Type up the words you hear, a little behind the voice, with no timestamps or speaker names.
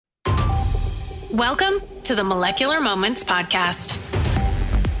Welcome to the Molecular Moments Podcast.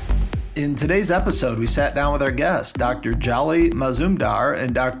 In today's episode, we sat down with our guests, Dr. Jolly Mazumdar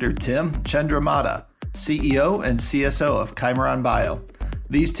and Dr. Tim Chandramata, CEO and CSO of Chimeron Bio.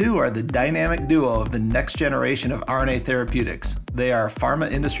 These two are the dynamic duo of the next generation of RNA therapeutics. They are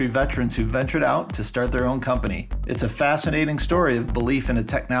pharma industry veterans who ventured out to start their own company. It's a fascinating story of belief in a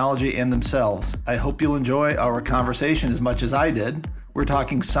technology and themselves. I hope you'll enjoy our conversation as much as I did. We're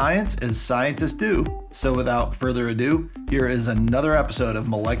talking science as scientists do. So without further ado, here is another episode of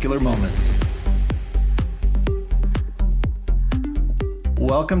Molecular Moments.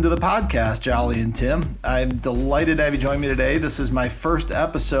 Welcome to the podcast, Jolly and Tim. I'm delighted to have you join me today. This is my first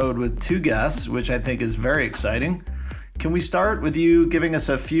episode with two guests, which I think is very exciting. Can we start with you giving us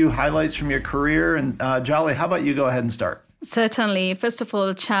a few highlights from your career? And Jolly, how about you go ahead and start? Certainly. First of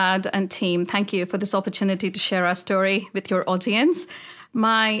all, Chad and team, thank you for this opportunity to share our story with your audience.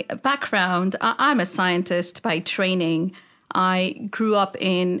 My background, I'm a scientist by training. I grew up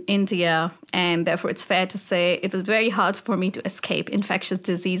in India, and therefore it's fair to say it was very hard for me to escape infectious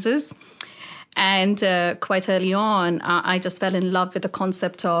diseases. And quite early on, I just fell in love with the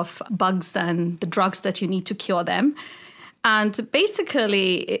concept of bugs and the drugs that you need to cure them. And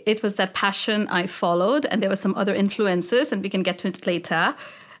basically, it was that passion I followed, and there were some other influences, and we can get to it later.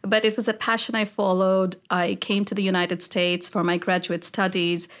 But it was a passion I followed. I came to the United States for my graduate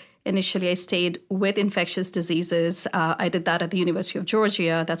studies. Initially, I stayed with infectious diseases. I did that at the University of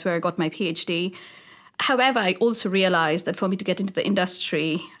Georgia. That's where I got my PhD. However, I also realized that for me to get into the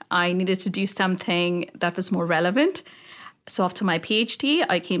industry, I needed to do something that was more relevant. So after my PhD,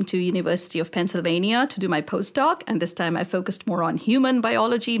 I came to University of Pennsylvania to do my postdoc. And this time I focused more on human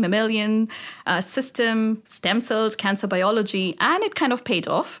biology, mammalian system, stem cells, cancer biology. And it kind of paid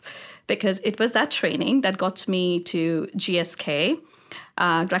off because it was that training that got me to GSK,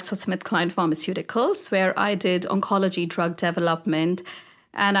 GlaxoSmithKline Pharmaceuticals, where I did oncology drug development.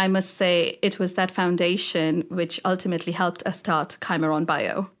 And I must say it was that foundation which ultimately helped us start Chimeron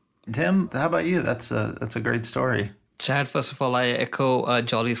Bio. Tim, how about you? That's a great story. Chad, first of all, I echo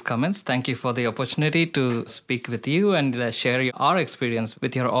Jolly's comments. Thank you for the opportunity to speak with you and share our experience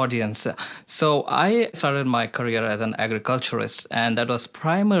with your audience. So I started my career as an agriculturist, and that was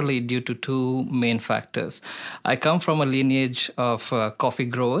primarily due to two main factors. I come from a lineage of coffee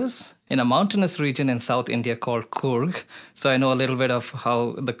growers in a mountainous region in South India called Coorg. So I know a little bit of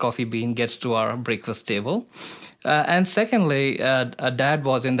how the coffee bean gets to our breakfast table. And secondly, Dad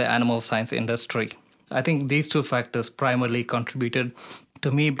was in the animal science industry. I think these two factors primarily contributed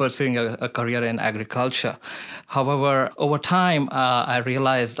to me pursuing a career in agriculture. However, over time, I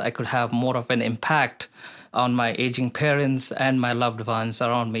realized I could have more of an impact on my aging parents and my loved ones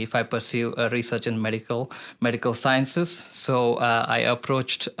around me if I pursue research in medical sciences. So I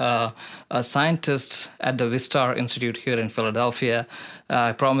approached a scientist at the Wistar Institute here in Philadelphia.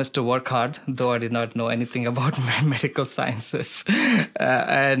 I promised to work hard, though I did not know anything about medical sciences.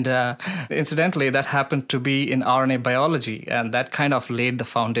 And incidentally, that happened to be in RNA biology, and that kind of laid the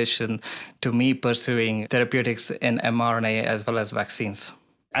foundation to me pursuing therapeutics in mRNA as well as vaccines.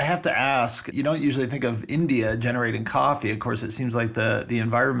 I have to ask, you don't usually think of India generating coffee. Of course, it seems like the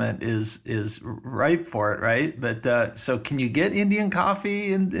environment is ripe for it, right? But so can you get Indian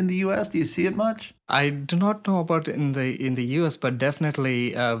coffee in the U.S.? Do you see it much? I do not know about in the U.S., but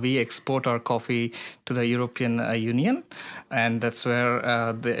definitely we export our coffee to the European Union, and that's where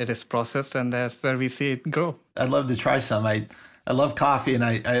it is processed, and that's where we see it grow. I'd love to try some. I love coffee, and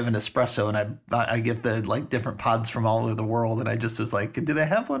I have an espresso, and I get the different pods from all over the world, and I just was like, do they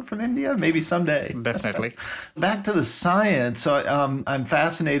have one from India? Maybe someday. Definitely. Back to the science. So I'm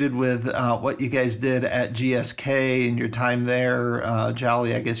fascinated with what you guys did at GSK and your time there.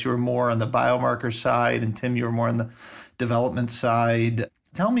 Jolly, I guess you were more on the biomarker side, and Tim, you were more on the development side.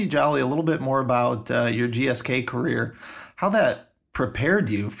 Tell me, Jolly, a little bit more about your GSK career, how that prepared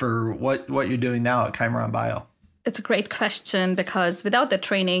you for what you're doing now at Chimeron Bio. It's a great question because without the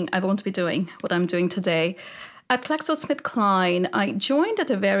training, I won't be doing what I'm doing today. At GlaxoSmithKline, I joined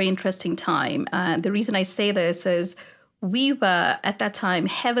at a very interesting time. The reason I say this is we were at that time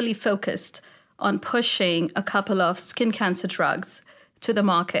heavily focused on pushing a couple of skin cancer drugs to the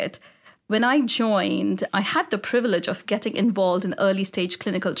market. When I joined, I had the privilege of getting involved in early stage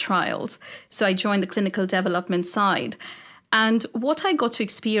clinical trials. So I joined the clinical development side. And what I got to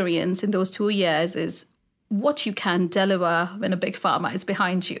experience in those 2 years is what you can deliver when a big pharma is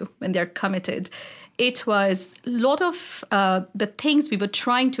behind you, when they're committed. It was a lot of the things we were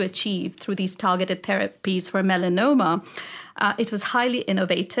trying to achieve through these targeted therapies for melanoma. It was highly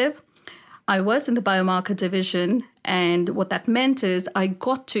innovative. I was in the biomarker division. And what that meant is I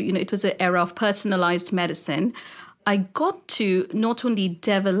got to, it was an era of personalized medicine. I got to not only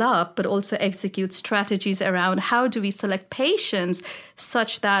develop, but also execute strategies around how do we select patients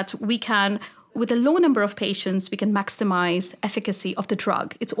such that we can, with a low number of patients, we can maximize efficacy of the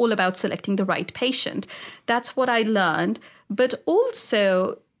drug. It's all about selecting the right patient. That's what I learned. But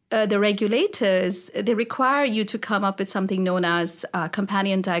also, the regulators, they require you to come up with something known as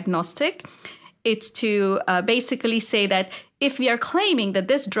companion diagnostic. It's to basically say that if we are claiming that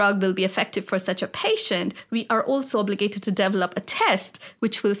this drug will be effective for such a patient, we are also obligated to develop a test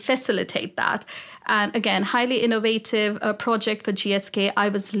which will facilitate that. And again, highly innovative project for GSK. I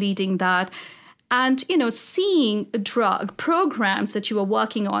was leading that. And, seeing drug programs that you were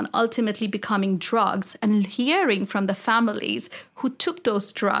working on ultimately becoming drugs and hearing from the families who took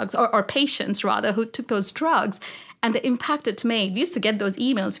those drugs, or patients rather, who took those drugs, and the impact it made. We used to get those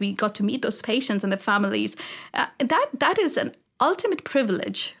emails. We got to meet those patients and the families. That is an ultimate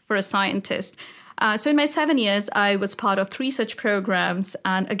privilege for a scientist. So in my 7 years, I was part of 3 such programs.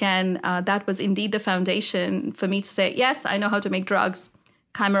 And again, that was indeed the foundation for me to say, yes, I know how to make drugs.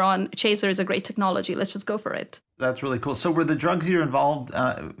 Chimeron Chaser is a great technology. Let's just go for it. That's really cool. So were the drugs you're involved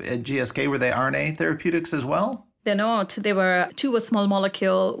at GSK, were they RNA therapeutics as well? They're not. They were 2 were small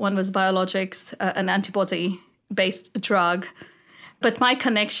molecule. 1 was biologics, an antibody-based drug. But my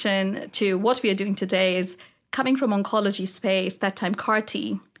connection to what we are doing today is coming from oncology space. That time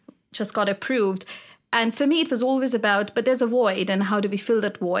CAR-T just got approved. And for me, it was always about, but there's a void, and how do we fill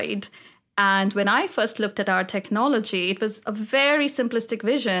that void? And when I first looked at our technology, it was a very simplistic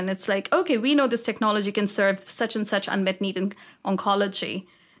vision. It's like, okay, we know this technology can serve such and such unmet need in oncology.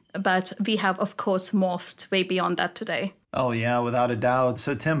 But we have, of course, morphed way beyond that today. Oh, yeah, without a doubt.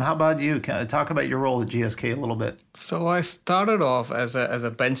 So, Tim, how about you? Talk about your role at GSK a little bit. So I started off as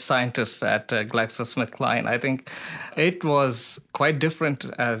a bench scientist at GlaxoSmithKline. I think it was quite different,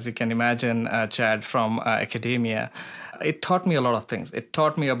 as you can imagine, Chad, from academia. It taught me a lot of things. It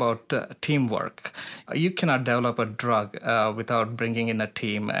taught me about teamwork. You cannot develop a drug without bringing in a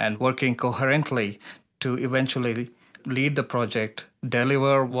team and working coherently to eventually lead the project,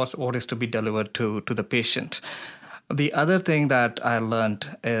 deliver what is to be delivered to the patient. The other thing that I learned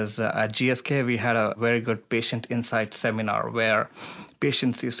is at GSK, we had a very good patient insight seminar where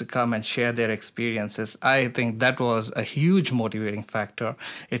patients used to come and share their experiences. I think that was a huge motivating factor.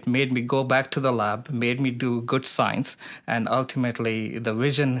 It made me go back to the lab, made me do good science, and ultimately the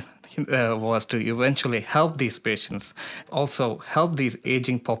vision was to eventually help these patients, also help these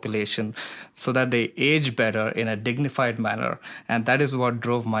aging population so that they age better in a dignified manner. And that is what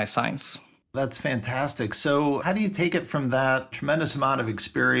drove my science. That's fantastic. So how do you take it from that tremendous amount of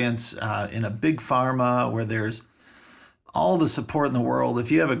experience in a big pharma where there's all the support in the world?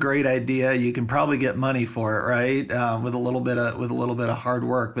 If you have a great idea, you can probably get money for it, right? With a little bit of hard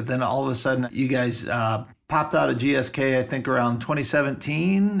work. But then all of a sudden, you guys popped out of GSK, I think around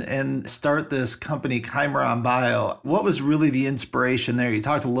 2017, and start this company, Chimeron Bio. What was really the inspiration there? You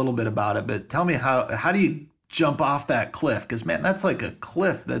talked a little bit about it, but tell me how do you jump off that cliff? Because, man, that's like a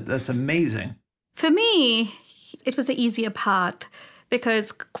cliff. That's amazing. For me, it was an easier path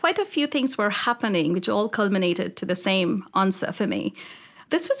because quite a few things were happening, which all culminated to the same answer for me.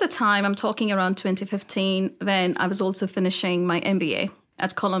 This was a time, I'm talking around 2015, when I was also finishing my MBA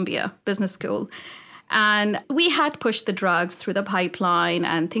at Columbia Business School. And we had pushed the drugs through the pipeline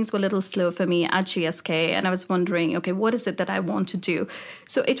and things were a little slow for me at GSK. And I was wondering, okay, what is it that I want to do?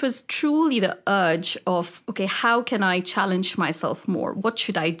 So it was truly the urge of, okay, how can I challenge myself more? What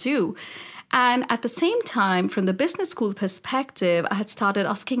should I do? And at the same time, from the business school perspective, I had started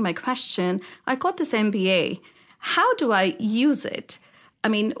asking my question, I got this MBA. How do I use it? I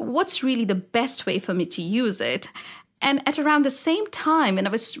mean, what's really the best way for me to use it? And at around the same time, when I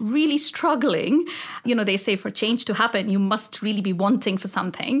was really struggling, they say for change to happen, you must really be wanting for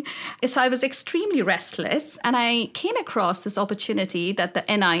something. So I was extremely restless. And I came across this opportunity that the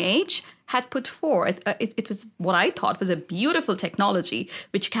NIH had put forth. It was what I thought was a beautiful technology,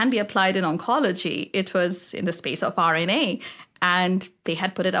 which can be applied in oncology. It was in the space of RNA. And they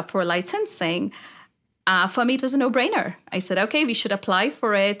had put it up for licensing. For me, it was a no-brainer. I said, okay, we should apply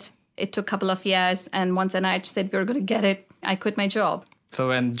for it. It took a couple of years, and once NIH said we were going to get it, I quit my job. So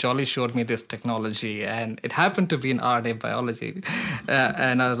when Jolly showed me this technology, and it happened to be in RNA biology,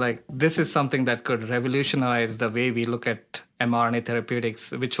 and I was like, this is something that could revolutionize the way we look at mRNA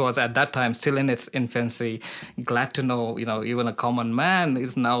therapeutics, which was at that time still in its infancy. Glad to know, even a common man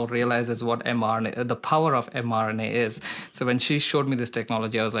is now realizes what mRNA, the power of mRNA is. So when she showed me this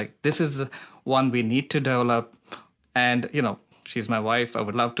technology, I was like, this is one we need to develop. And, she's my wife. I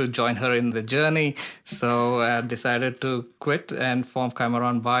would love to join her in the journey. So I decided to quit and form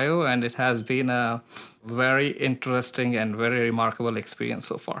Chimeron Bio. And it has been a very interesting and very remarkable experience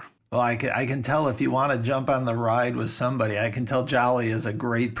so far. Well, I can tell if you want to jump on the ride with somebody, I can tell Jolly is a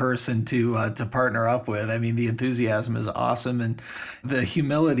great person to partner up with. I mean, the enthusiasm is awesome, and the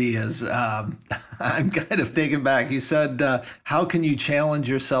humility is, I'm kind of taken back. You said, how can you challenge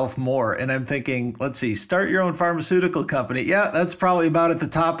yourself more? And I'm thinking, let's see, start your own pharmaceutical company. Yeah, that's probably about at the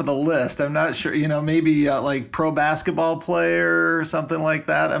top of the list. I'm not sure, maybe like pro basketball player or something like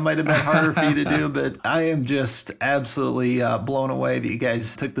that. That might have been harder for you to do, but I am just absolutely blown away that you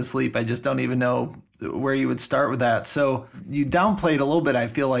guys took this leap. I just don't even know where you would start with that. So you downplayed a little bit, I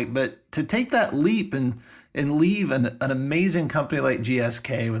feel like, but to take that leap and leave an amazing company like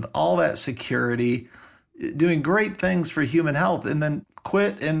GSK with all that security, doing great things for human health, and then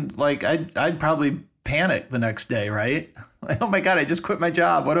quit, and like I'd probably panic the next day, right? Like, oh my God, I just quit my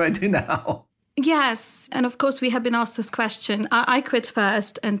job. What do I do now? Yes. And of course, we have been asked this question. I quit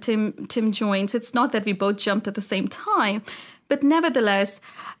first and Tim joined. So it's not that we both jumped at the same time, but nevertheless,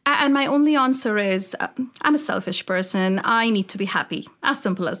 and my only answer is, I'm a selfish person. I need to be happy. As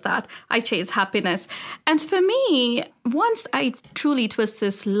simple as that. I chase happiness. And for me, once I truly, it was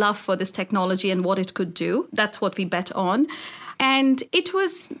this love for this technology and what it could do. That's what we bet on. And it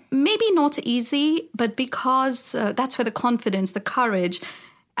was maybe not easy, but because that's where the confidence, the courage,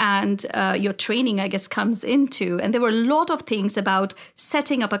 and your training, I guess, comes into. And there were a lot of things about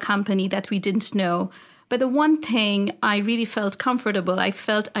setting up a company that we didn't know. But the one thing I really felt comfortable, I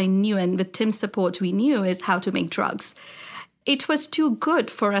felt I knew, and with Tim's support, we knew, is how to make drugs. It was too good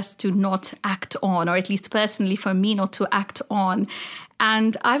for us to not act on, or at least personally for me not to act on.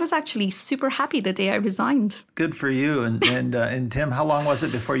 And I was actually super happy the day I resigned. Good for you. And Tim, how long was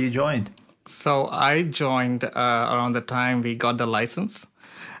it before you joined? So I joined around the time we got the license.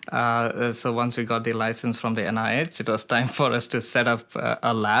 So once we got the license from the NIH, it was time for us to set up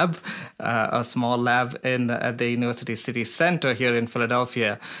a lab, a small lab at the University City Center here in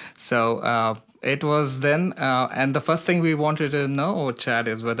Philadelphia. So it was then, and the first thing we wanted to know, Chad,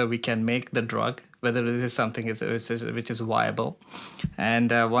 is whether we can make the drug, whether it is something which is viable. And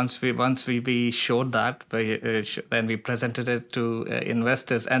once we showed that, then we presented it to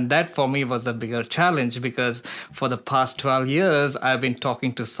investors. And that for me was a bigger challenge, because for the past 12 years, I've been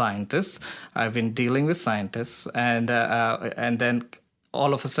talking to scientists. I've been dealing with scientists. And then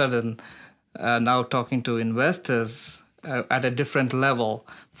all of a sudden, now talking to investors at a different level,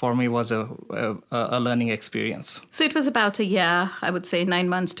 for me was a learning experience. So it was about a year, I would say 9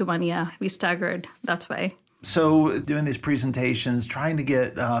 months to 1 year. We staggered that way. So doing these presentations, trying to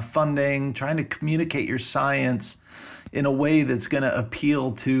get funding, trying to communicate your science in a way that's going to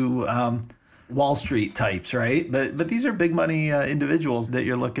appeal to Wall Street types, right? But these are big money individuals that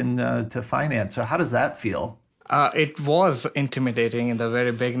you're looking to finance. So how does that feel? It was intimidating in the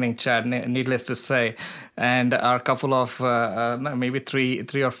very beginning, Chad, needless to say. And our couple of, maybe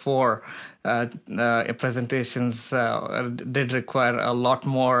three or four presentations did require a lot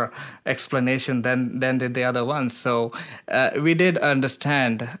more explanation than did the other ones. So we did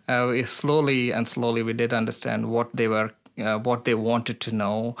understand, slowly we did understand what they wanted to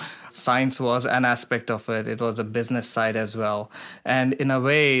know. Science was an aspect of it. It was the business side as well. And in a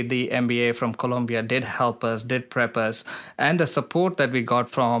way, the MBA from Columbia did help us, did prep us. And the support that we got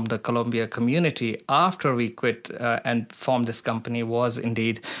from the Columbia community after we quit and formed this company was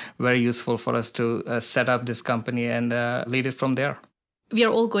indeed very useful for us to set up this company and lead it from there. We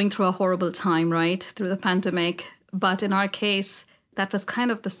are all going through a horrible time, right? Through the pandemic. But in our case, that was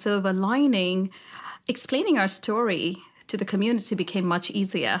kind of the silver lining. Explaining our story to the community became much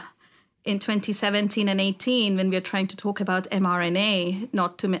easier. In 2017 and 18, when we were trying to talk about mRNA,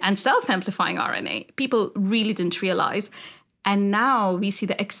 and self-amplifying RNA, people really didn't realize. And now we see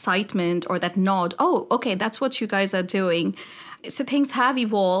the excitement or that nod. Oh, okay, that's what you guys are doing. So things have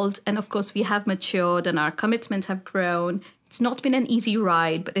evolved. And of course, we have matured and our commitments have grown. It's not been an easy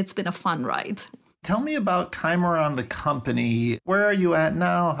ride, but it's been a fun ride. Tell me about Chimeron, the company. Where are you at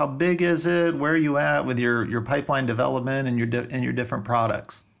now? How big is it? Where are you at with your pipeline development and your different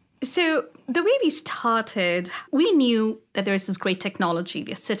products? So the way we started, we knew that there is this great technology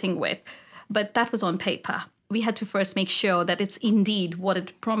we're sitting with, but that was on paper. We had to first make sure that it's indeed what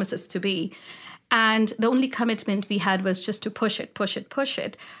it promises to be. And the only commitment we had was just to push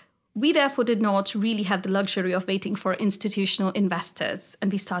it. We therefore did not really have the luxury of waiting for institutional investors,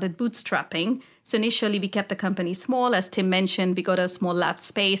 and we started bootstrapping. So initially we kept the company small. As Tim mentioned, we got a small lab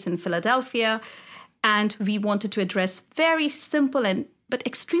space in Philadelphia, and we wanted to address very simple and but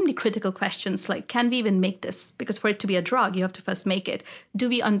extremely critical questions like, can we even make this? Because for it to be a drug, you have to first make it. Do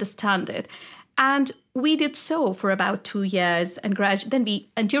we understand it? And we did so for about 2 years. And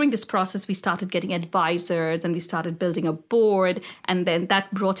during this process, we started getting advisors and we started building a board. And then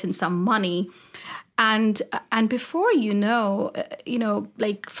that brought in some money. And before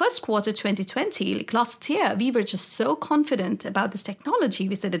like first quarter 2020, like last year, we were just so confident about this technology.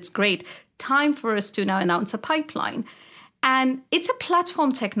 We said, it's great. Time for us to now announce a pipeline. And it's a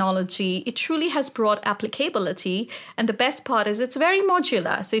platform technology. It truly has broad applicability. And the best part is it's very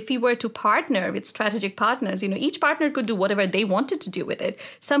modular. So if we were to partner with strategic partners, each partner could do whatever they wanted to do with it.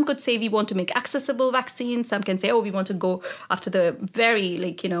 Some could say we want to make accessible vaccines. Some can say, oh, we want to go after the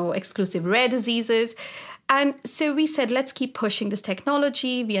very exclusive rare diseases. And so we said, let's keep pushing this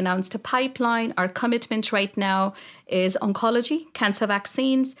technology. We announced a pipeline. Our commitment right now is oncology, cancer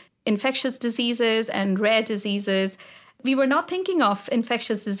vaccines, infectious diseases, and rare diseases. We were not thinking of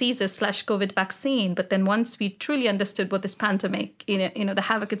infectious diseases / COVID vaccine, but then once we truly understood what this pandemic, the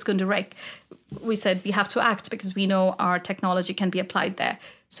havoc it's going to wreak, we said we have to act because we know our technology can be applied there.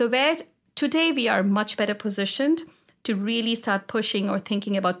 So today we are much better positioned to really start pushing or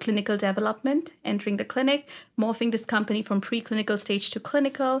thinking about clinical development, entering the clinic, morphing this company from preclinical stage to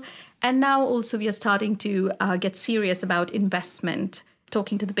clinical. And now also we are starting to get serious about investment,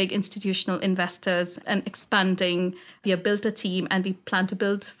 talking to the big institutional investors and expanding. We have built a team and we plan to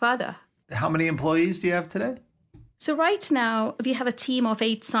build further. How many employees do you have today? So right now we have a team of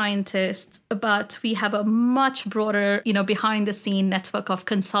 8 scientists, but we have a much broader, behind the scene network of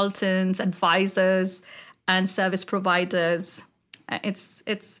consultants, advisors, and service providers.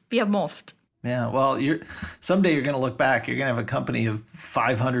 We have morphed. Yeah, well, someday you're going to look back. You're going to have a company of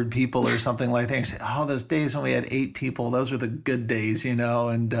 500 people or something like that. And you say, oh, those days when we had 8 people, those were the good days,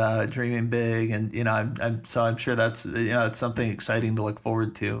 and dreaming big. And, I'm sure that's, it's something exciting to look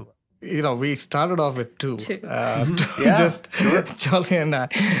forward to. We started off with 2. Just sure. Jolly and I.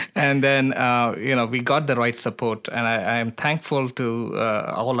 And then, we got the right support. And I am thankful to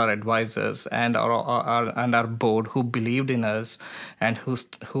all our advisors and our board who believed in us and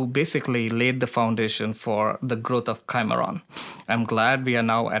who basically laid the foundation for the growth of Chimeron. I'm glad we are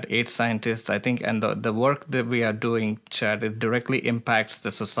now at 8 scientists, I think, and the work that we are doing, Chad, it directly impacts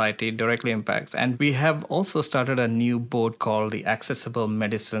the society, And we have also started a new board called the Accessible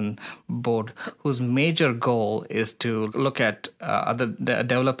Medicine Board, whose major goal is to look at other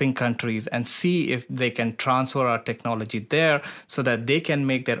developing countries and see if they can transfer our technology there so that they can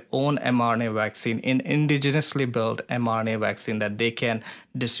make their own mRNA vaccine, indigenously built mRNA vaccine that they can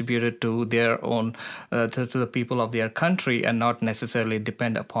distribute it to their own, to the people of their country and not necessarily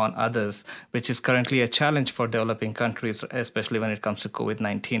depend upon others, which is currently a challenge for developing countries, especially when it comes to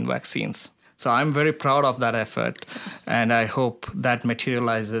COVID-19 vaccines. So I'm very proud of that effort, yes. And I hope that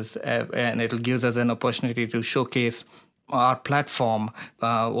materializes and it gives us an opportunity to showcase our platform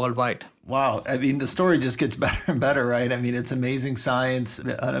worldwide. Wow. I mean, the story just gets better and better, right? I mean, it's amazing science,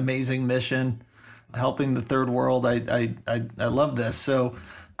 an amazing mission, helping the third world. I love this. So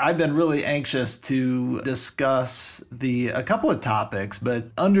I've been really anxious to discuss a couple of topics,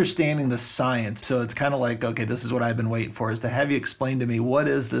 but understanding the science. So it's kind of like, okay, this is what I've been waiting for, is to have you explain to me what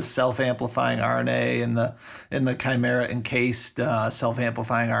is this self-amplifying RNA and the chimera encased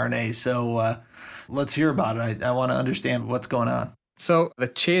self-amplifying RNA. So let's hear about it. I want to understand what's going on. So the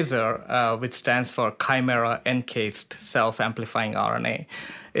CHASER, which stands for Chimera Encased Self-Amplifying RNA,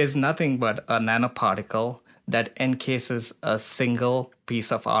 is nothing but a nanoparticle that encases a single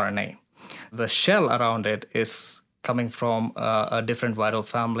piece of RNA. The shell around it is coming from a different viral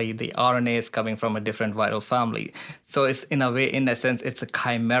family. The RNA is coming from a different viral family. So it's in a sense, it's a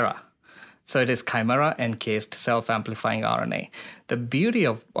chimera. So it is chimera encased self-amplifying RNA. The beauty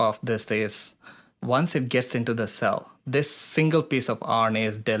of this is once it gets into the cell, this single piece of RNA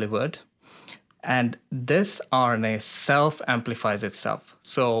is delivered. And this RNA self-amplifies itself.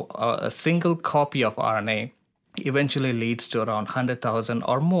 So a single copy of RNA eventually leads to around 100,000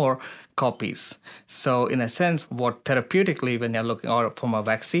 or more copies. So in a sense, what therapeutically, when you're looking, or from a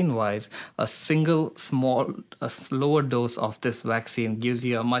vaccine-wise, a slower dose of this vaccine gives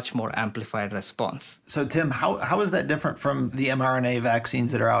you a much more amplified response. So Tim, how is that different from the mRNA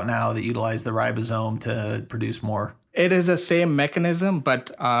vaccines that are out now that utilize the ribosome to produce more? It is the same mechanism,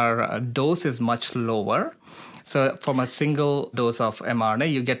 but our dose is much lower. So from a single dose of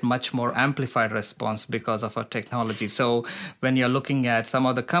mRNA, you get much more amplified response because of our technology. So when you're looking at some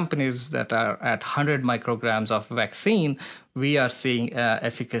of the companies that are at 100 micrograms of vaccine, we are seeing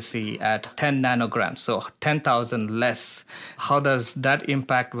efficacy at 10 nanograms, so 10,000 less. How does that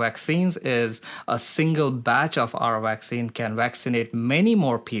impact vaccines is a single batch of our vaccine can vaccinate many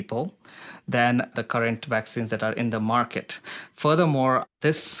more people than the current vaccines that are in the market. Furthermore,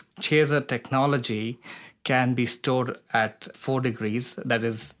 this chaser technology can be stored at 4 degrees, that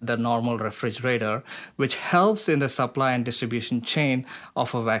is the normal refrigerator, which helps in the supply and distribution chain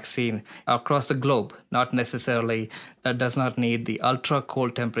of a vaccine across the globe, not necessarily, does not need the ultra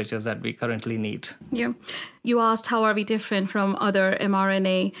cold temperatures that we currently need. Yeah. You asked how are we different from other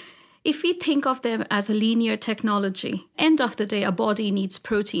mRNA. If we think of them as a linear technology, end of the day, a body needs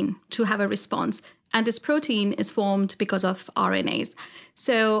protein to have a response. And this protein is formed because of RNAs.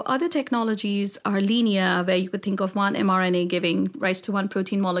 So other technologies are linear, where you could think of one mRNA giving rise to one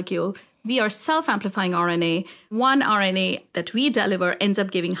protein molecule. We are self-amplifying RNA. One RNA that we deliver ends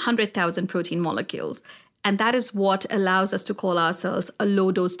up giving 100,000 protein molecules. And that is what allows us to call ourselves a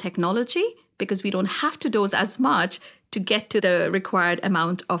low-dose technology, because we don't have to dose as much to get to the required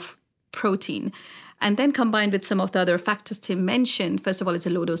amount of protein. And then combined with some of the other factors Tim mentioned, first of all, it's a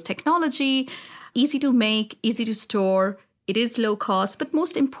low-dose technology, easy to make, easy to store. It is low cost, but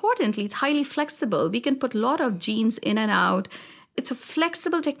most importantly, it's highly flexible. We can put a lot of genes in and out. It's a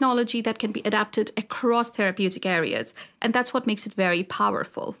flexible technology that can be adapted across therapeutic areas. And that's what makes it very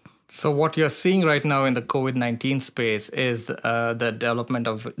powerful. So what you're seeing right now in the COVID-19 space is the development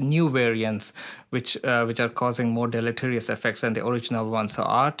of new variants, which are causing more deleterious effects than the original one. So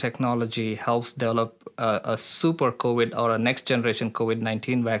our technology helps develop a super COVID or a next generation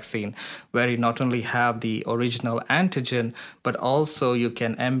COVID-19 vaccine, where you not only have the original antigen, but also you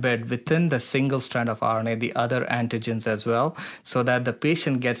can embed within the single strand of RNA the other antigens as well, so that the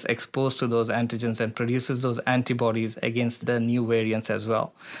patient gets exposed to those antigens and produces those antibodies against the new variants as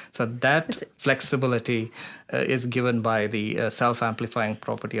well. So that flexibility is given by the self-amplifying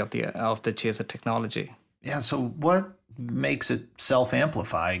property of the chaser technology. Yeah. So what makes it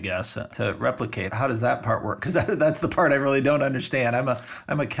self-amplify, I guess, to replicate? How does that part work? Because that's the part I really don't understand.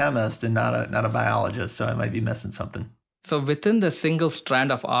 I'm a chemist and not a biologist, so I might be missing something. So within the single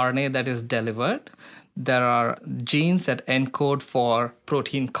strand of RNA that is delivered, there are genes that encode for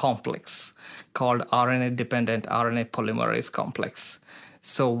protein complex called RNA-dependent RNA polymerase complex.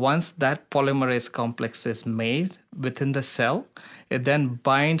 So once that polymerase complex is made within the cell, it then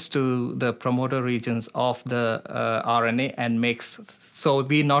binds to the promoter regions of the RNA and makes, so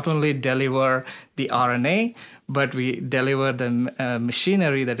we not only deliver the RNA, but we deliver the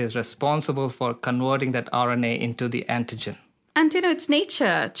machinery that is responsible for converting that RNA into the antigen. And, it's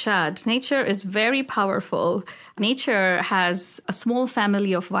nature, Chad. Nature is very powerful. Nature has a small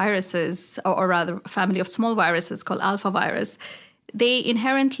family of viruses, or rather a family of small viruses called alpha virus. They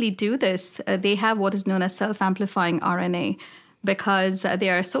inherently do this. They have what is known as self-amplifying RNA, because they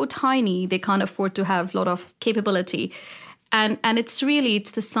are so tiny, they can't afford to have a lot of capability. And it's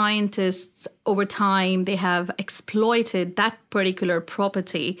the scientists over time, they have exploited that particular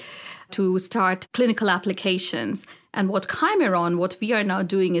property to start clinical applications. And what Chimeron, what we are now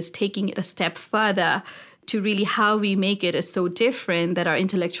doing is taking it a step further to really how we make it is so different that our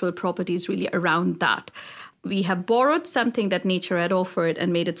intellectual property is really around that. We have borrowed something that nature had offered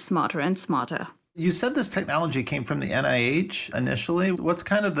and made it smarter and smarter. You said this technology came from the NIH initially. What's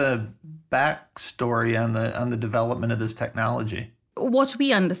kind of the backstory on the development of this technology? What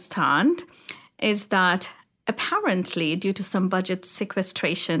we understand is that apparently, due to some budget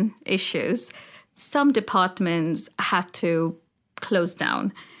sequestration issues, some departments had to close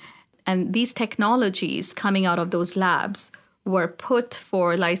down. And these technologies coming out of those labs were put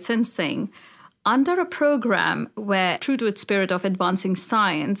for licensing under a program where, true to its spirit of advancing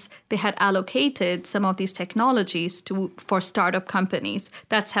science, they had allocated some of these technologies for startup companies.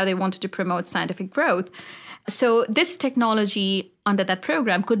 That's how they wanted to promote scientific growth. So this technology under that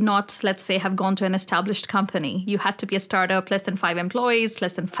program could not, let's say, have gone to an established company. You had to be a startup, less than 5 employees,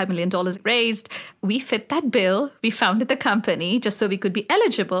 less than $5 million raised. We fit that bill. We founded the company just so we could be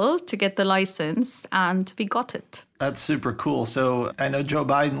eligible to get the license, and we got it. That's super cool. So I know Joe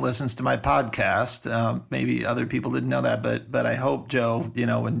Biden listens to my podcast. Maybe other people didn't know that, but I hope Joe,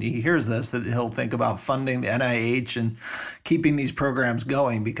 when he hears this, that he'll think about funding the NIH and keeping these programs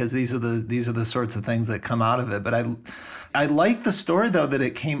going, because these are the sorts of things that come out of it. But I like the story, though, that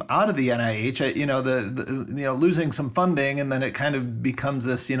it came out of the NIH. Losing some funding, and then it kind of becomes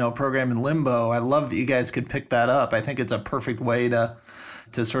this program in limbo. I love that you guys could pick that up. I think it's a perfect way to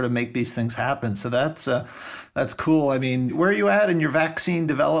to sort of make these things happen. So that's cool. I mean, where are you at in your vaccine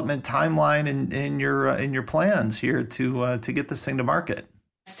development timeline and in your plans here to get this thing to market?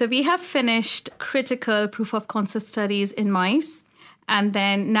 So we have finished critical proof of concept studies in mice. And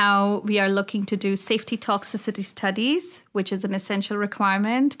then now we are looking to do safety toxicity studies, which is an essential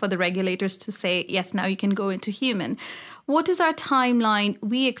requirement for the regulators to say, yes, now you can go into human. What is our timeline?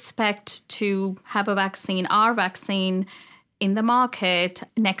 We expect to have our vaccine in the market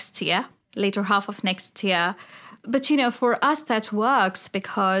next year, later half of next year. But, for us, that works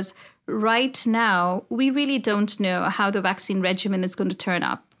because right now, we really don't know how the vaccine regimen is going to turn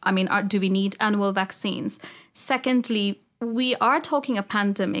up. I mean, do we need annual vaccines? Secondly, we are talking a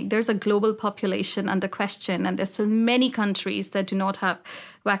pandemic. There's a global population under question, and there's still many countries that do not have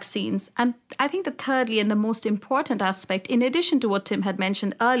vaccines. And I think that thirdly, and the most important aspect, in addition to what Tim had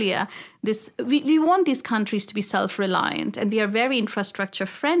mentioned earlier, we want these countries to be self-reliant, and we are very infrastructure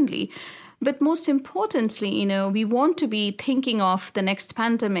friendly. But most importantly, we want to be thinking of the next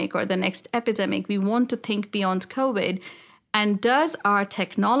pandemic or the next epidemic. We want to think beyond COVID. And does our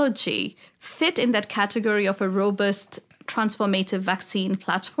technology fit in that category of a robust transformative vaccine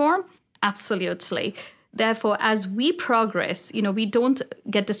platform? Absolutely. Therefore, as we progress, we don't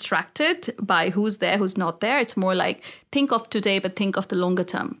get distracted by who's there, who's not there. It's more like think of today, but think of the longer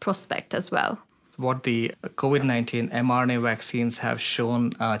term prospect as well. What the COVID-19 mRNA vaccines have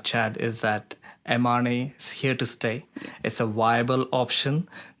shown, Chad, is that mRNA is here to stay. It's a viable option.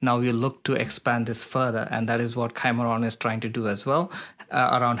 Now we look to expand this further, and that is what Chimeron is trying to do as well,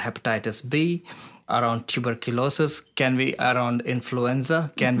 around hepatitis B, around tuberculosis, around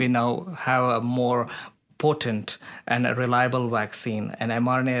influenza. Can we now have a more potent and a reliable vaccine? And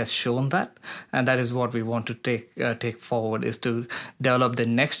mRNA has shown that, and that is what we want to take forward, is to develop the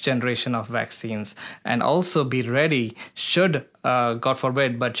next generation of vaccines and also be ready should, God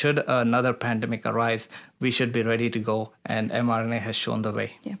forbid, but should another pandemic arise, we should be ready to go, and mRNA has shown the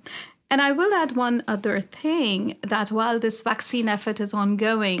way. Yeah. And I will add one other thing, that while this vaccine effort is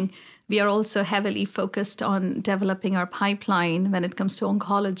ongoing, we are also heavily focused on developing our pipeline when it comes to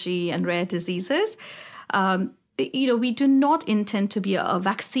oncology and rare diseases. We do not intend to be a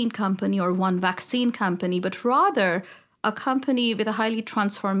vaccine company or one vaccine company, but rather a company with a highly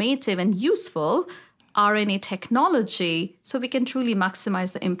transformative and useful RNA technology so we can truly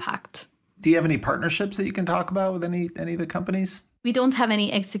maximize the impact. Do you have any partnerships that you can talk about with any of the companies? We don't have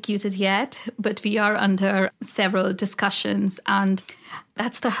any executed yet, but we are under several discussions, and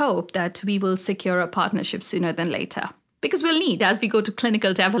that's the hope, that we will secure a partnership sooner than later. Because we'll need, as we go to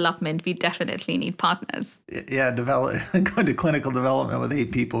clinical development, we definitely need partners. Yeah, going to clinical development with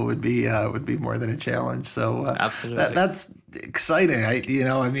 8 people would be more than a challenge. So absolutely, that's exciting.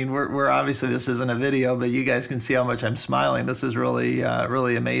 We're obviously, this isn't a video, but you guys can see how much I'm smiling. This is really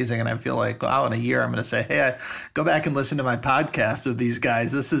really amazing, and I feel like, wow, in a year I'm going to say, hey, go back and listen to my podcast with these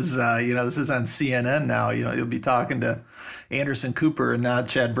guys. This is this is on CNN now. You'll be talking to Anderson Cooper and not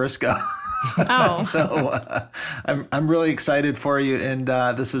Chad Briscoe. Oh. So I'm really excited for you, and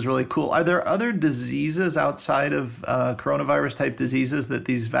this is really cool. Are there other diseases outside of coronavirus type diseases that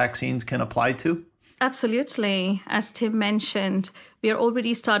these vaccines can apply to? Absolutely. As Tim mentioned, we are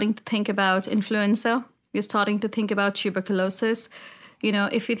already starting to think about influenza. We're starting to think about tuberculosis.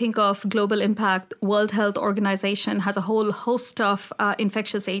 If you think of global impact, World Health Organization has a whole host of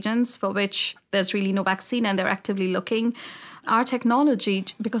infectious agents for which there's really no vaccine, and they're actively looking. Our technology,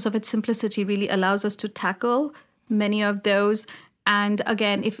 because of its simplicity, really allows us to tackle many of those. And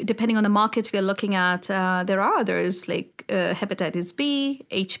again, depending on the markets we're looking at, there are others like hepatitis B,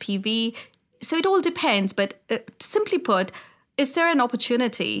 HPV. So it all depends. But simply put, is there an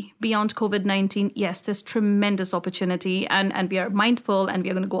opportunity beyond COVID-19? Yes, there's tremendous opportunity, and we are mindful, and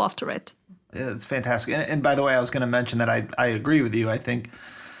we are going to go after it. Yeah, it's fantastic. And by the way, I was going to mention that I agree with you. I think,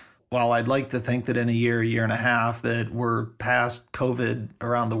 while I'd like to think that in a year and a half that we're past COVID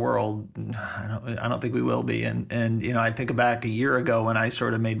around the world, I don't think we will be. And I think back a year ago when I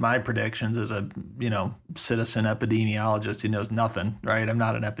sort of made my predictions as a citizen epidemiologist who knows nothing, right? I'm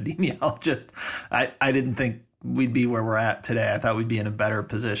not an epidemiologist. I didn't think we'd be where we're at today. I thought we'd be in a better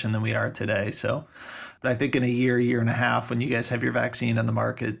position than we are today. So I think in a year and a half, when you guys have your vaccine on the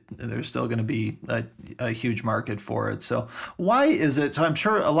market, there's still going to be a huge market for it. So why is it? So I'm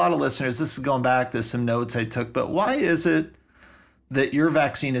sure a lot of listeners, this is going back to some notes I took, but why is it that your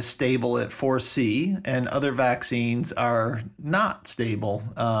vaccine is stable at 4C and other vaccines are not stable,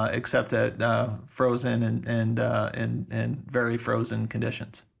 except at frozen and very frozen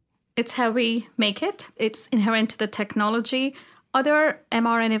conditions? It's how we make it. It's inherent to the technology. Other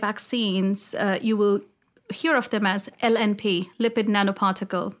mRNA vaccines, you will hear of them as LNP, lipid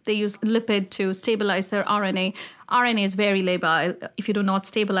nanoparticle. They use lipid to stabilize their RNA. RNA is very labile. If you do not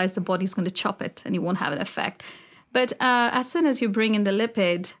stabilize, the body's going to chop it and you won't have an effect. But as soon as you bring in the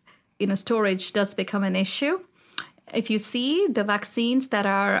lipid, storage does become an issue. If you see the vaccines that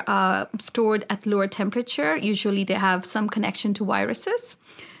are stored at lower temperature, usually they have some connection to viruses.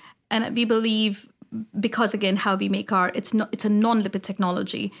 And we believe, because again, how we make it's a non-lipid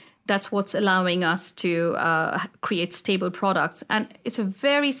technology. That's what's allowing us to create stable products. And it's a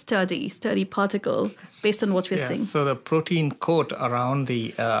very sturdy particle based on what we're seeing. So the protein coat around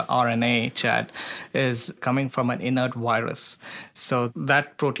the RNA, Chad, is coming from an inert virus. So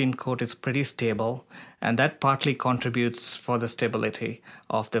that protein coat is pretty stable, and that partly contributes for the stability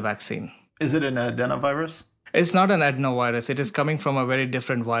of the vaccine. Is it an adenovirus? It's not an adenovirus. It is coming from a very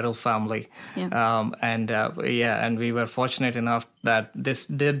different viral family. Yeah. And we were fortunate enough that this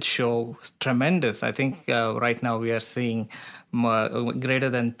did show tremendous. I think right now we are seeing greater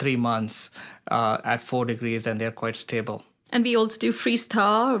than 3 months at 4 degrees, and they're quite stable. And we also do freeze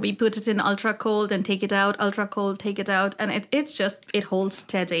thaw. We put it in ultra cold and take it out, ultra cold, take it out. And it holds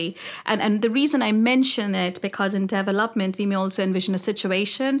steady. And the reason I mention it, because in development, we may also envision a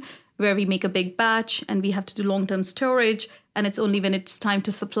situation where we make a big batch and we have to do long-term storage. And it's only when it's time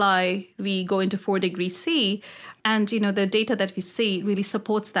to supply, we go into 4 degrees C. And, the data that we see really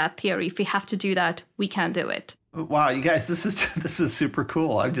supports that theory. If we have to do that, we can do it. Wow, you guys, this is super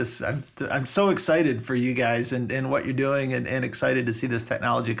cool. I'm so excited for you guys and what you're doing and excited to see this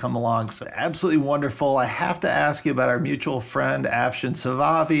technology come along. So absolutely wonderful. I have to ask you about our mutual friend, Afshin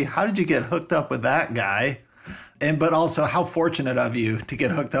Savavi. How did you get hooked up with that guy? But also, how fortunate of you to get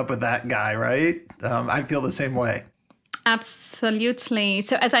hooked up with that guy, right? I feel the same way. Absolutely.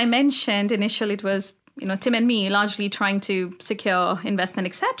 So as I mentioned, initially it was, Tim and me largely trying to secure investment,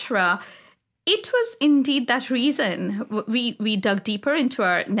 etc. It was indeed that reason. We dug deeper into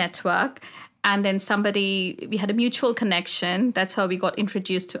our network, and then we had a mutual connection. That's how we got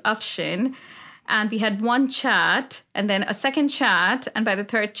introduced to Afshin. And we had one chat and then a second chat. And by the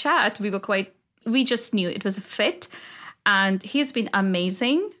third chat, we just knew it was a fit. And he's been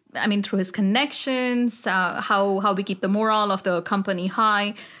amazing. I mean, through his connections, how we keep the morale of the company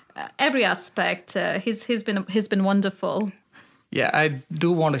high, every aspect, he's been wonderful. Yeah, I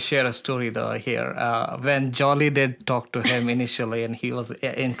do want to share a story though here. When Jolly did talk to him initially and he was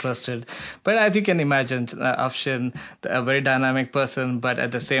interested. But as you can imagine, Afshin, a very dynamic person, but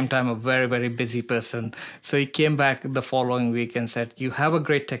at the same time, a very, very busy person. So he came back the following week and said, you have a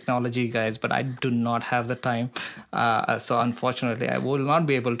great technology, guys, but I do not have the time. So unfortunately, I will not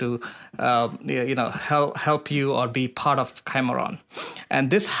be able to help you or be part of Chimeron. And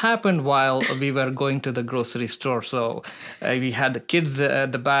this happened while we were going to the grocery store. So we had the kids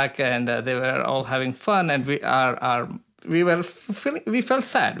at the back, and they were all having fun, and we felt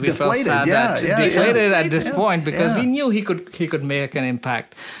sad. We deflated, felt sad deflated at this point because we knew he could make an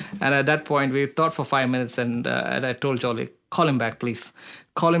impact. And at that point, we thought for 5 minutes, and I told Jolly, call him back, please.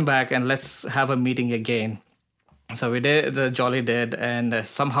 Call him back, and let's have a meeting again. So we did. Jolly did, and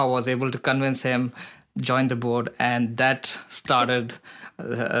somehow was able to convince him, join the board, and that started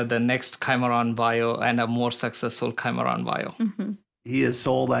the next Chimeron Bio and a more successful Chimeron Bio. Mm-hmm. He is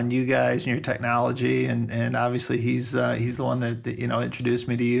sold on you guys and your technology, and obviously he's the one that introduced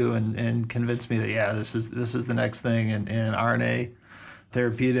me to you and convinced me that this is the next thing in RNA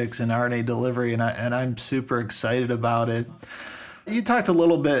therapeutics and RNA delivery, and I'm super excited about it. You talked a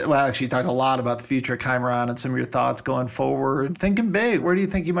little bit, well, actually you talked a lot about the future of Chimeron and some of your thoughts going forward. Thinking big, where do you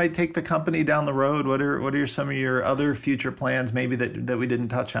think you might take the company down the road? What are some of your other future plans maybe that we didn't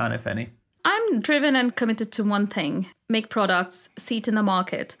touch on, if any? I'm driven and committed to one thing: make products, see it in the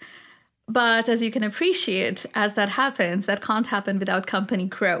market. But as you can appreciate, as that happens, that can't happen without company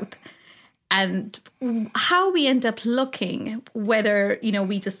growth. And how we end up looking, whether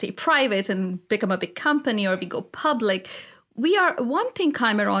we just stay private and become a big company or we go public, one thing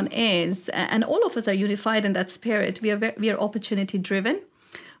Chimeron is, and all of us are unified in that spirit, we are opportunity driven.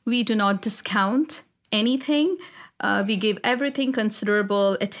 We do not discount anything. We give everything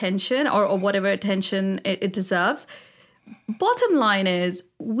considerable attention or whatever attention it deserves. Bottom line is,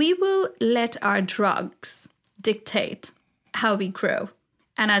 we will let our drugs dictate how we grow.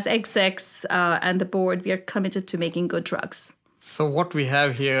 And as execs and the board, we are committed to making good drugs. So what we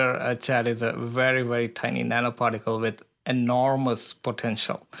have here, Chad, is a very, very tiny nanoparticle with enormous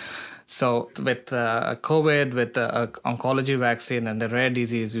potential. So with COVID, with the oncology vaccine and the rare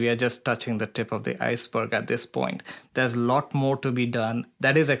disease, we are just touching the tip of the iceberg at this point. There's a lot more to be done.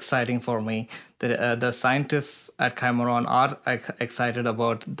 That is exciting for me. The scientists at Chimeron are excited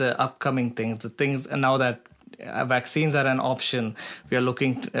about the upcoming things, the things now that vaccines are an option. We are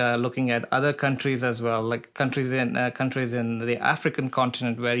looking at other countries as well, like countries in the African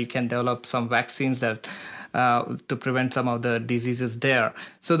continent, where you can develop some vaccines that to prevent some of the diseases there.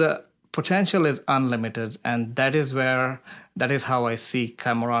 So the potential is unlimited, and that is how I see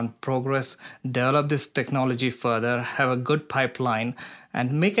Chimeron progress, develop this technology further, have a good pipeline,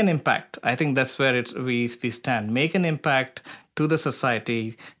 and make an impact. I think that's where we stand. Make an impact to the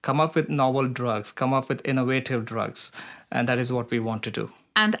society, come up with novel drugs, come up with innovative drugs, and that is what we want to do.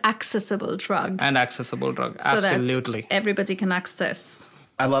 And accessible drugs. So absolutely. That everybody can access.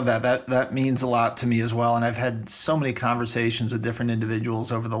 I love that. That means a lot to me as well. And I've had so many conversations with different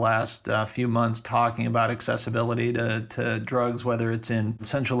individuals over the last few months talking about accessibility to drugs, whether it's in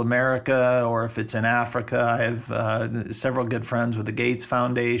Central America or if it's in Africa. I have several good friends with the Gates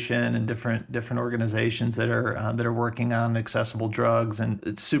Foundation and different organizations that are working on accessible drugs, and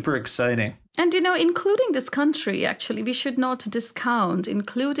it's super exciting. And, including this country, actually, we should not discount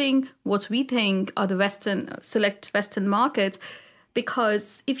including what we think are the select Western markets.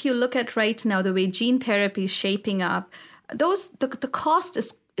 Because if you look at right now, the way gene therapy is shaping up, the cost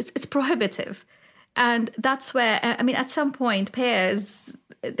is prohibitive. And that's where, at some point, payers,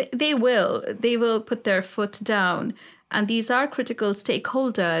 they will put their foot down. And these are critical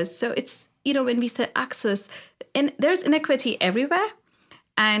stakeholders. So it's, when we say access, and there's inequity everywhere.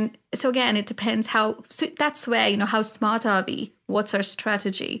 And so again, it depends that's where, how smart are we? What's our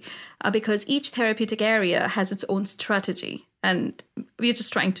strategy? Because each therapeutic area has its own strategy. And we're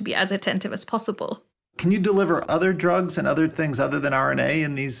just trying to be as attentive as possible. Can you deliver other drugs and other things other than RNA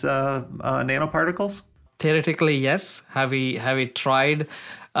in these nanoparticles? Theoretically, yes. Have we tried?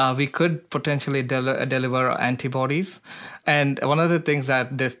 We could potentially deliver antibodies. And one of the things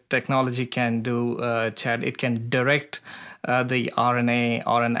that this technology can do, Chad, it can direct the RNA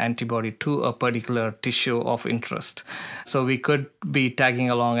or an antibody to a particular tissue of interest. So we could be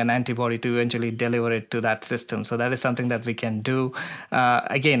tagging along an antibody to eventually deliver it to that system. So that is something that we can do.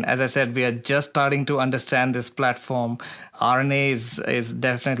 Again, as I said, we are just starting to understand this platform. RNA is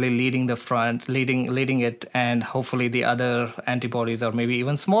definitely leading the front, leading it, and hopefully the other antibodies or maybe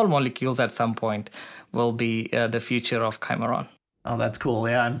even small molecules at some point will be the future of Chimeron. Oh, that's cool.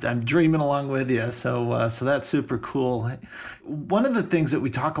 Yeah, I'm dreaming along with you. So that's super cool. One of the things that we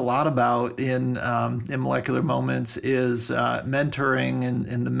talk a lot about in Molecular Moments is mentoring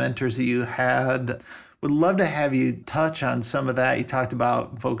and the mentors that you had. Would love to have you touch on some of that. You talked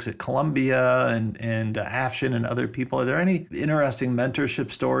about folks at Columbia and Afshin and other people. Are there any interesting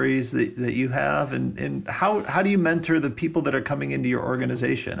mentorship stories that you have? And how do you mentor the people that are coming into your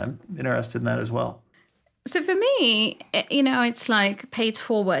organization? I'm interested in that as well. So for me, it's like pay it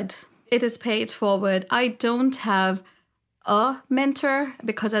forward. It is pay it forward. I don't have a mentor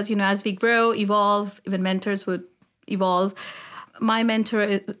because, as you know, as we grow, evolve, even mentors would evolve. My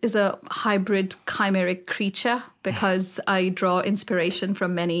mentor is a hybrid chimeric creature because I draw inspiration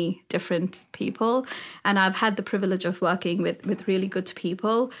from many different people. And I've had the privilege of working with really good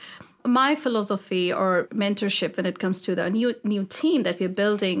people. My philosophy or mentorship when it comes to the new team that we're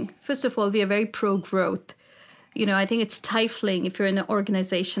building, first of all, we are very pro-growth. I think it's stifling if you're in an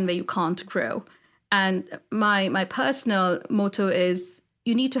organization where you can't grow. And my personal motto is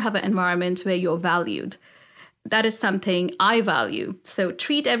you need to have an environment where you're valued. That is something I value. So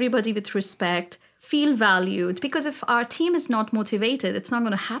treat everybody with respect, feel valued, because if our team is not motivated, it's not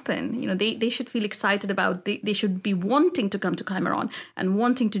going to happen. They should feel excited about, they should be wanting to come to Chimeron and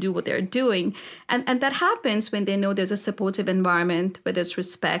wanting to do what they're doing. And that happens when they know there's a supportive environment, where there's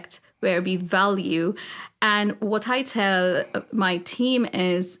respect, where we value. And what I tell my team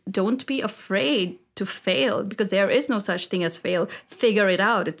is don't be afraid to fail, because there is no such thing as fail. Figure it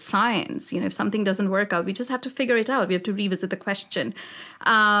out. It's science. If something doesn't work out, we just have to figure it out. We have to revisit the question.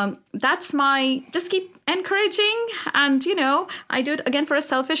 That's just keep encouraging. And, I do it again for a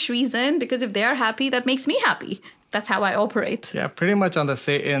selfish reason, because if they're happy, that makes me happy. That's how I operate. Yeah, pretty much in the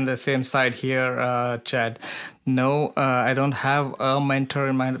same side here, Chad. No, I don't have a mentor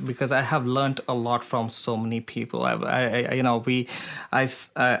in mind because I have learned a lot from so many people. I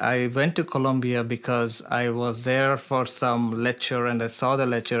went to Columbia because I was there for some lecture and I saw the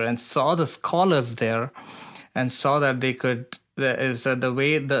lecture and saw the scholars there and saw that they the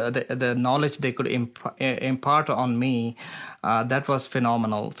way the knowledge they could impart on me, that was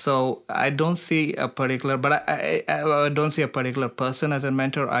phenomenal. So I don't see a particular, but I don't see a particular person as a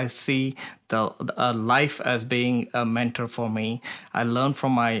mentor. I see the life as being a mentor for me. I learn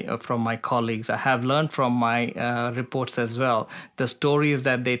from my colleagues. I have learned from my reports as well. The stories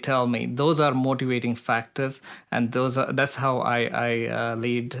that they tell me, those are motivating factors, and that's how I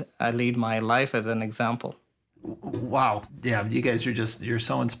lead my life as an example. Wow. Yeah, you guys you're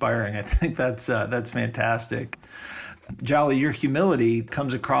so inspiring. I think that's fantastic. Jolly, your humility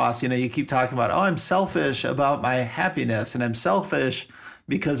comes across, you keep talking about, I'm selfish about my happiness, and I'm selfish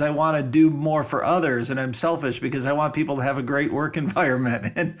because I want to do more for others, and I'm selfish because I want people to have a great work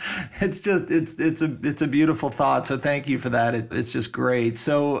environment. And it's a beautiful thought. So thank you for that. It's just great.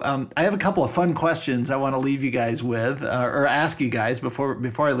 So I have a couple of fun questions I want to leave you guys with, or ask you guys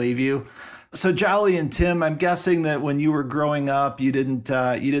before I leave you. So Jolly and Tim, I'm guessing that when you were growing up, you didn't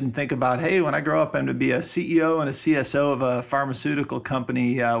think about, hey, when I grow up, I'm going to be a CEO and a CSO of a pharmaceutical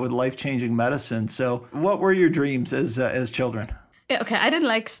company with life-changing medicine. So what were your dreams as children? Yeah, okay, I didn't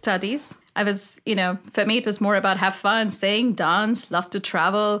like studies. I was, for me, it was more about have fun, sing, dance, love to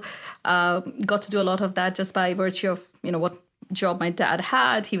travel. Got to do a lot of that just by virtue of, what job my dad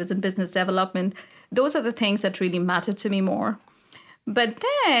had. He was in business development. Those are the things that really mattered to me more. But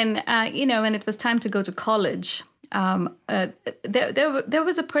then, when it was time to go to college, there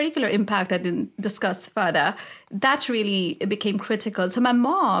was a particular impact I didn't discuss further. That really became critical. So my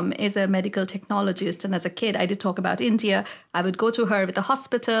mom is a medical technologist. And as a kid, I did talk about India. I would go to her with the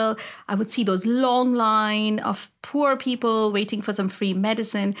hospital. I would see those long line of poor people waiting for some free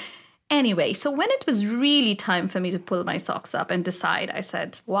medicine. Anyway, so when it was really time for me to pull my socks up and decide, I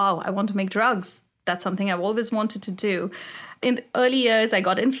said, wow, I want to make drugs. That's something I've always wanted to do. In the early years, I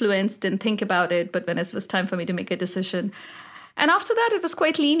got influenced, didn't think about it, but when it was time for me to make a decision. And after that, it was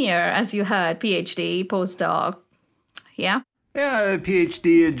quite linear, as you heard, PhD, postdoc. Yeah? Yeah,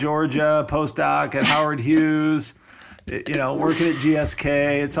 PhD at Georgia, postdoc at Howard Hughes, working at GSK.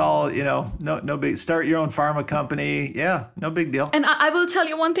 It's all, no big, start your own pharma company. Yeah, no big deal. And I will tell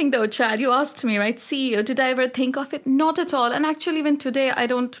you one thing though, Chad, you asked me, right? CEO, did I ever think of it? Not at all. And actually even today, I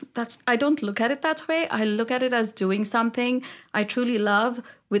don't look at it that way. I look at it as doing something I truly love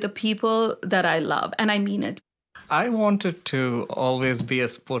with the people that I love. And I mean it. I wanted to always be a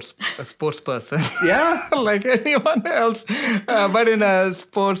sports person. Yeah, like anyone else, but in a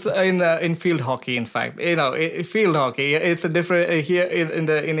sports in field hockey. In fact, field hockey. It's a different here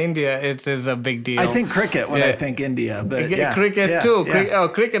in India. It is a big deal. I think cricket when I think India, but cricket too. Yeah.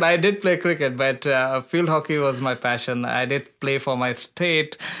 Cricket. I did play cricket, but field hockey was my passion. I did play for my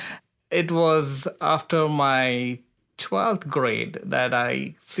state. It was after my 12th grade that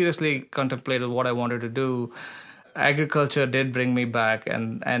I seriously contemplated what I wanted to do. Agriculture did bring me back,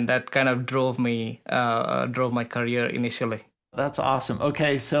 and that kind of drove my career initially. That's awesome.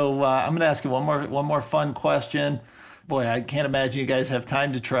 Okay, so I'm going to ask you one more fun question. Boy, I can't imagine you guys have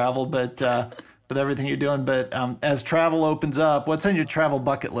time to travel, but with everything you're doing. But as travel opens up, what's on your travel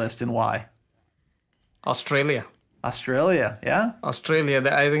bucket list and why? Australia, yeah? Australia,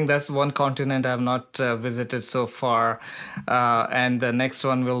 I think that's one continent I've not visited so far. And the next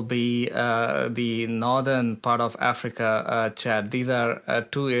one will be the northern part of Africa, Chad. These are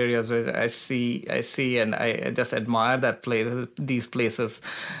two areas where I see and I just admire these places.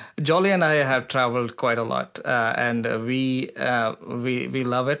 Jolly and I have traveled quite a lot, and we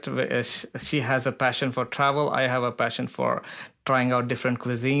love it. She has a passion for travel. I have a passion for trying out different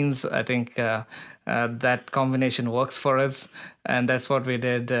cuisines. I think that combination works for us, and that's what we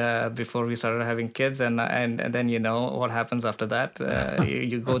did before we started having kids. And then what happens after that.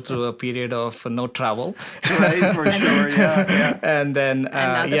 You go through a period of no travel, right? For sure, yeah. And then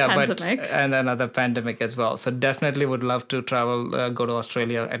pandemic. And another pandemic as well. So definitely would love to travel, go to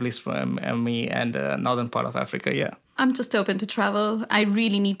Australia, at least for me, and the northern part of Africa. Yeah. I'm just open to travel. I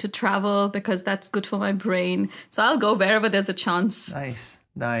really need to travel because that's good for my brain. So I'll go wherever there's a chance.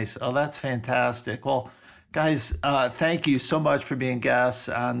 Nice. Oh, that's fantastic. Well, guys, thank you so much for being guests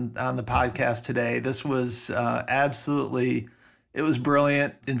on the podcast today. This was it was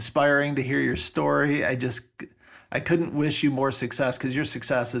brilliant, inspiring to hear your story. I couldn't wish you more success, because your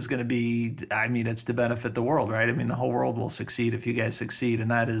success is going to be, it's to benefit the world, right? The whole world will succeed if you guys succeed.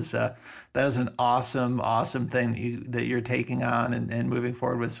 And that is an awesome thing that you're taking on and moving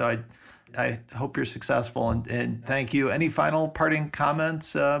forward with. So I hope you're successful, and thank you. Any final parting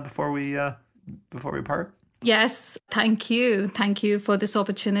comments before we part? Yes, thank you. Thank you for this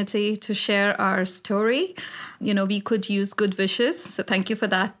opportunity to share our story. We could use good wishes, so thank you for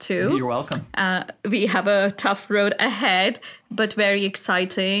that too. You're welcome. We have a tough road ahead, but very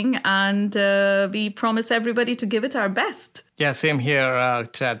exciting, and we promise everybody to give it our best. Yeah, same here,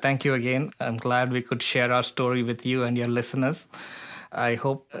 Chad. Thank you again. I'm glad we could share our story with you and your listeners. I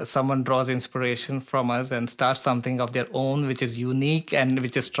hope someone draws inspiration from us and starts something of their own, which is unique and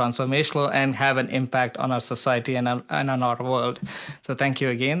which is transformational and have an impact on our society and on our world. So thank you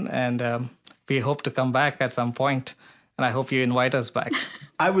again. And we hope to come back at some point. And I hope you invite us back.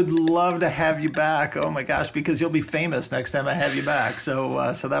 I would love to have you back. Oh my gosh, because you'll be famous next time I have you back.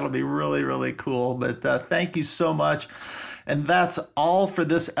 So that'll be really, really cool. But thank you so much. And that's all for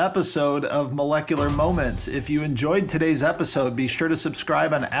this episode of Molecular Moments. If you enjoyed today's episode, be sure to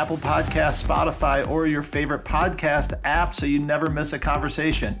subscribe on Apple Podcasts, Spotify, or your favorite podcast app so you never miss a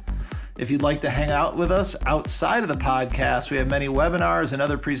conversation. If you'd like to hang out with us outside of the podcast, we have many webinars and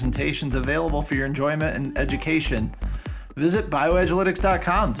other presentations available for your enjoyment and education. Visit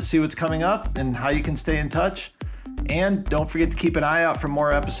bioedgelytics.com to see what's coming up and how you can stay in touch. And don't forget to keep an eye out for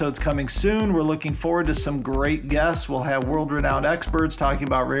more episodes coming soon. We're looking forward to some great guests. We'll have world-renowned experts talking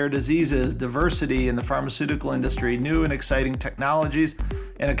about rare diseases, diversity in the pharmaceutical industry, new and exciting technologies,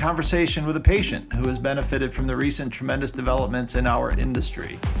 and a conversation with a patient who has benefited from the recent tremendous developments in our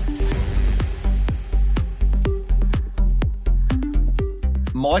industry.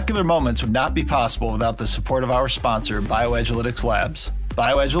 Molecular Moments would not be possible without the support of our sponsor, BioEdgelytics Labs.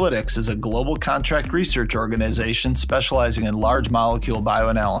 BioEdgelytics is a global contract research organization specializing in large molecule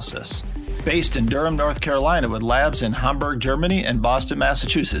bioanalysis. Based in Durham, North Carolina, with labs in Hamburg, Germany, and Boston,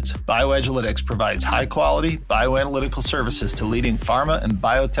 Massachusetts, BioEdgelytics provides high-quality bioanalytical services to leading pharma and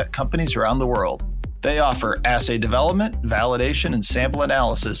biotech companies around the world. They offer assay development, validation, and sample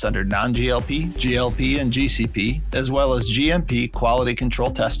analysis under non-GLP, GLP, and GCP, as well as GMP quality control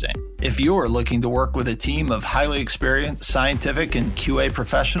testing. If you're looking to work with a team of highly experienced scientific and QA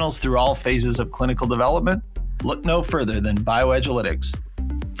professionals through all phases of clinical development, look no further than BioEdgelytics.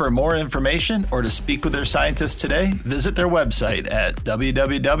 For more information or to speak with their scientists today, visit their website at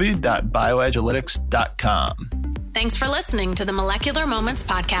www.bioedgelytics.com. Thanks for listening to the Molecular Moments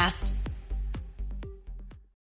podcast.